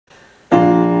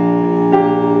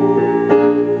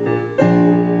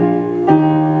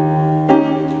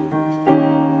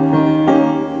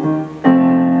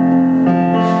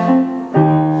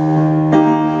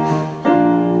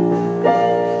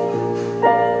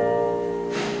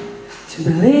To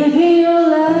believe in your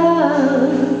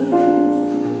love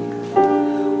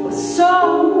was so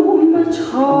much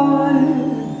hard.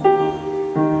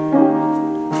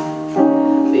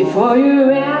 Before you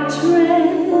entered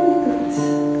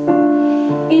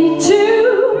into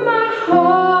my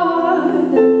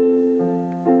heart,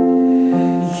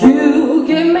 you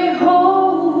gave me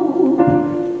hope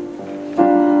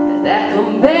that there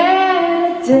come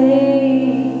better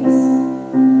days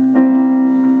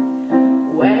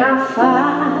when I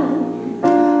find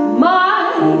my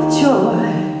joy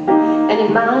and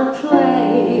in my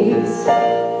place.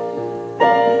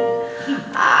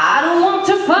 I don't want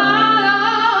to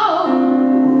follow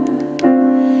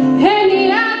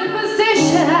any other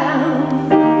position,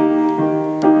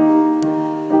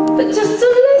 but just to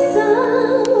listen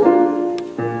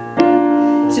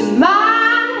to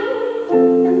my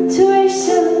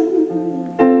intuition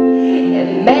and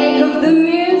make of the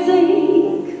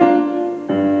music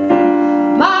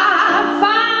my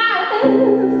final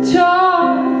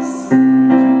choice.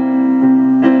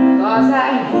 'Cause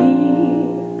I hear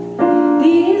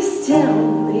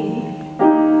distinctly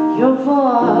your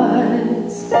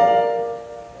voice.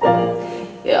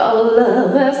 Your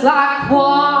love is like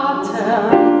water,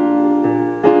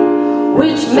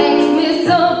 which makes me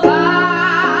survive.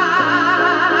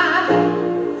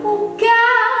 Oh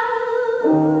God,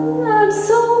 I'm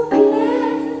so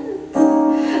glad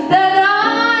that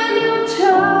I'm your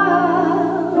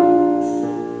child.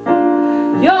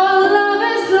 Your love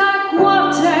is like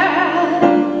water,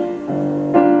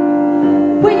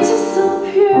 which is so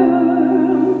pure.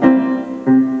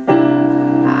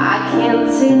 I can't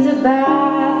see the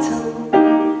battle,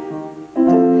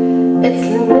 it's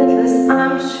limitless,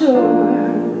 I'm sure.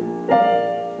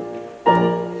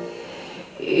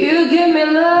 You give me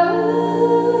love,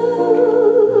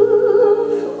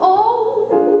 oh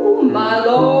my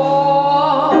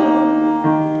Lord,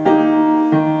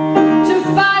 to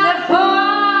find a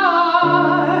heart,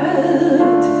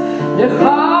 the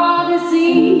heart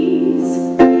disease.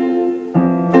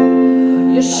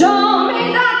 You show me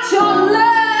that your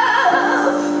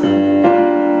love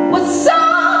was so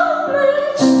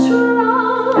much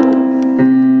strong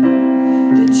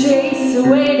to chase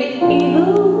away the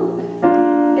evil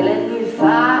and let me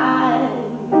find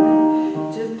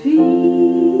the peace.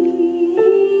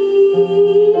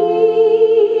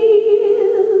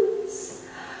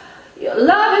 Your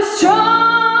love is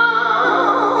strong,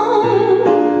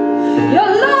 your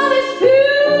love is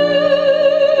pure,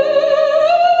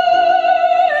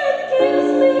 it gives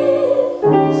me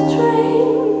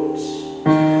strength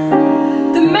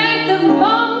to make the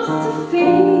most of it.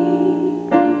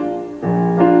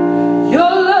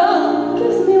 Your love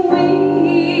gives me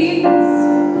wings,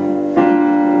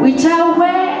 which I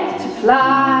wear to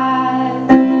fly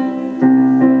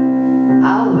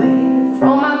away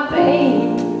from my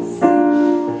pains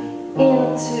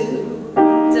into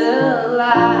the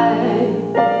light.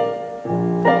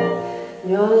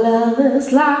 Your love is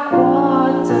like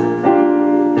water,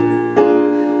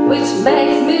 which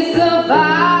makes me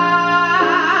survive.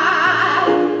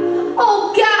 Oh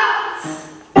God,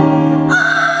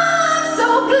 I'm so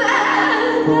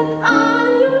glad that I'm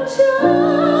your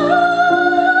child.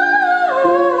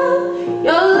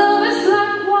 Your love is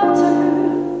like water,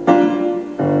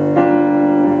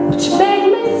 which makes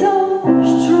me so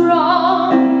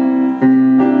strong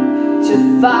to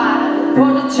fight for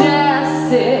the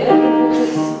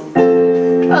justice,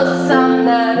 'cause I'm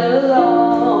not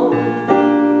alone.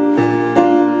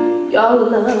 Your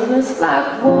love is like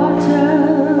water,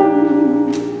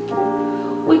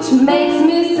 which makes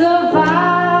me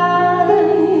survive.